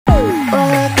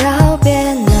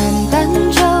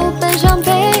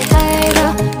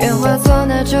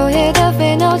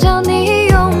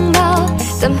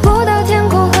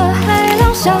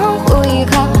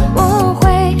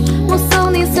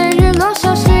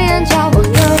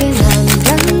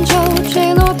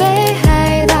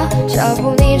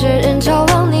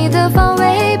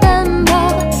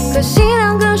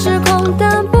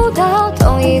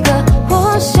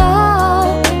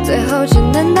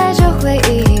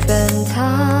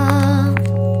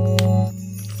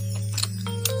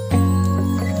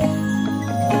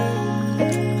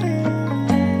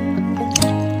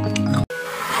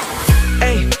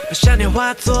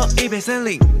做一片森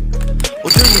林，我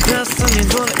对你的思念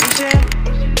做了一切，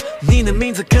你的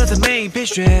名字刻在每一片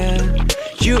雪。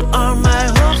You are my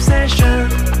obsession，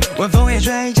 晚风也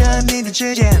吹着你的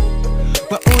指尖，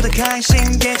万物的开心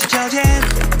也在交接，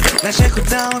那些枯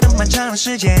燥的漫长的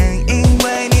时间，因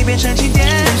为你变成晴天。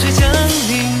雨水降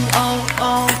临，哦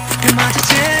哦，跃马着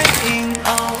剪影，哦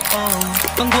哦，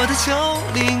放过的丘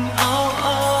陵，哦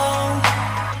哦，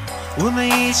我们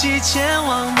一起前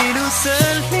往秘鲁森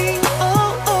林，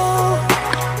哦哦，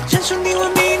认出你我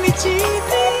秘密基地。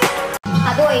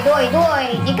啊，对，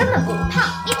你根本不胖，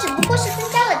你只不过是增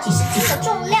加了几十斤的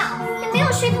重量，也没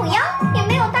有水桶腰，也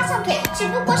没有大象腿，只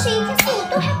不过是一天4、5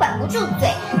顿还管不住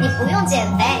嘴。你不用减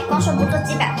肥，光手不做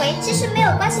几百回，其实没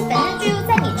有关系，反正就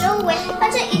在你周围。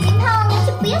反正已经胖了，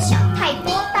就不要想太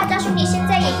多。大家说你现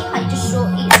在也挺好，你就说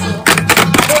一说。啊，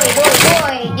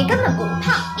对，你根本不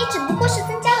胖，你只不过是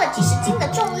增加了几十斤的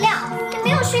重量，也没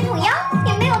有水桶腰，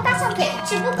也没有大象腿，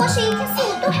只不过是一天4、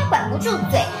5顿还管不住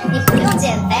嘴。你不用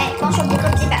减肥，光手不做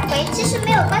几百回，其实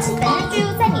没有关系，反正就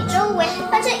在你周围。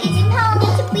反正已经胖了，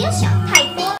就不要想太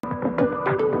多。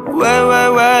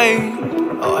Wait,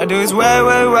 all I do is wait.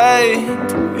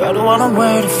 You're the one I'm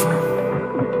waiting for.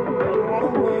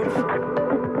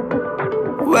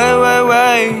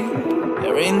 Wait.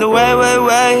 You're in the way.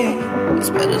 It's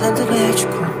better than to let you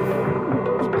go.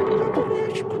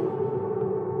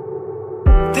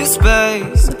 This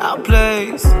space, our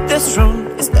place, this room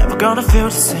is never gonna feel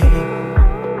the same.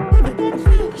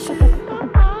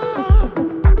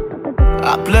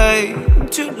 I play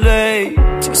too late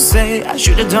to say I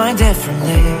should've done it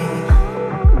differently.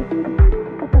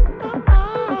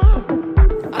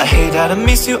 I hate that I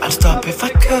miss you, I'd stop if I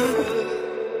could.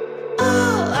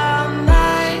 All our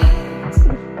nights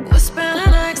we're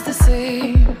spending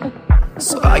ecstasy,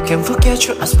 so I can forget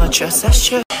you as much as I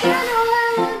should. 你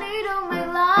都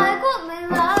没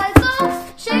来过，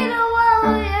谁的吻我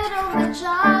也都没扎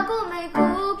过，没哭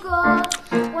过，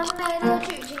完美的剧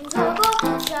情错过，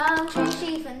相信戏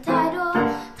份太多，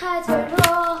太脆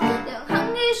弱，连哼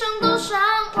一声都伤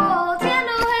我。天都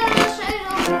黑了，谁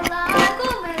都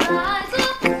没来过，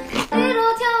一朵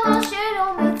跳舞谁都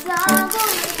没砸过，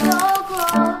没走过，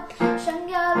想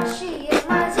要的戏也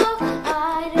买错，爱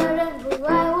的人不爱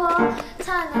我，太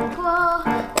难过，我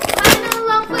还能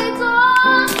浪费多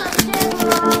少结果？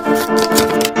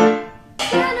天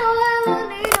都黑了，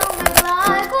你都没来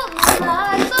过。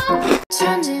曾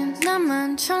经那漫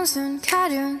长sun开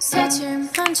点새침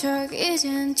한 척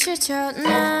이젠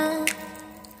지쳤나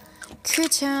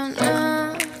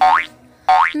귀찮아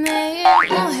매일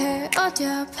뭐해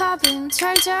어디야 밥은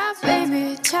잘자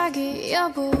baby 자기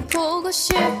여보 보고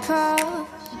싶어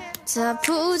다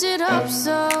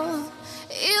부질없어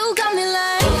You got me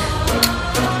like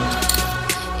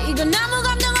이건 아무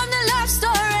감정 없는 love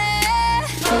story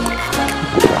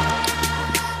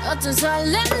어떤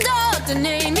설렘도 어떤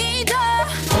의미도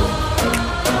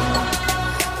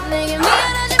내게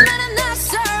미안하지만 I'm not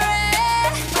sorry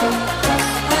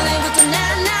오늘부터 나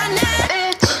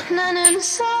Bitch 나는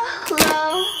solo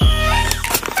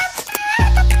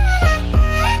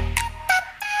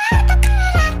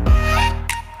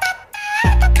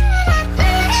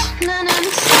Bitch 나는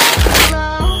solo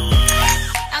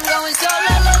I'm going solo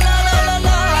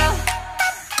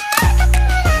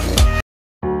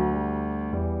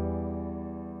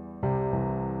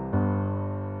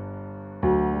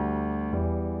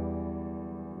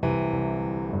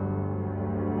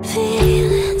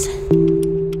Feelings,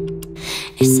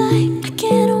 it's like I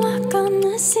can't walk on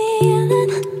the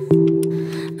ceiling.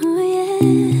 Oh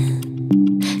yeah,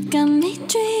 got me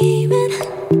dreaming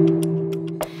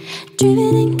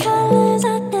in colors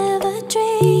I never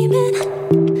dreamed in.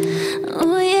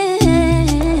 Oh yeah,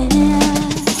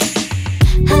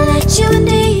 I let you in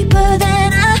deeper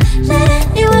than I let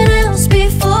anyone else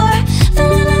before.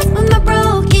 Fell in love with my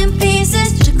broken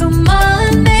pieces, took them all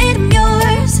and made them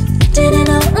yours. Didn't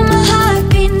know my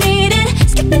heartbeat needed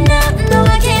skipping out, no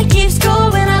I can't keep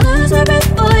score. When I lose my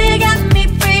breath, boy you got me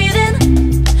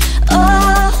breathing.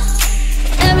 Oh,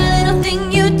 every little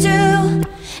thing you do,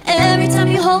 every time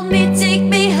you hold me, take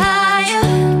me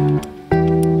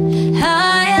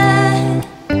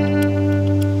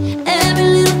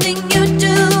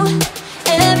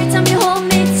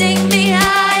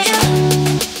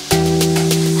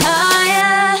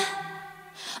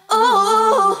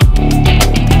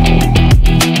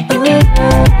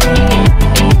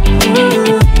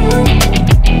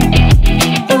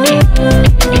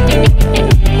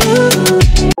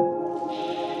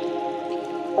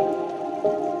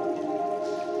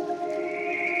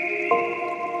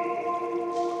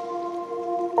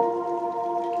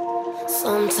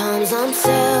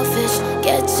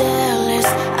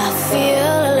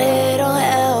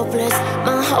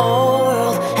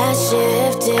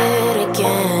did.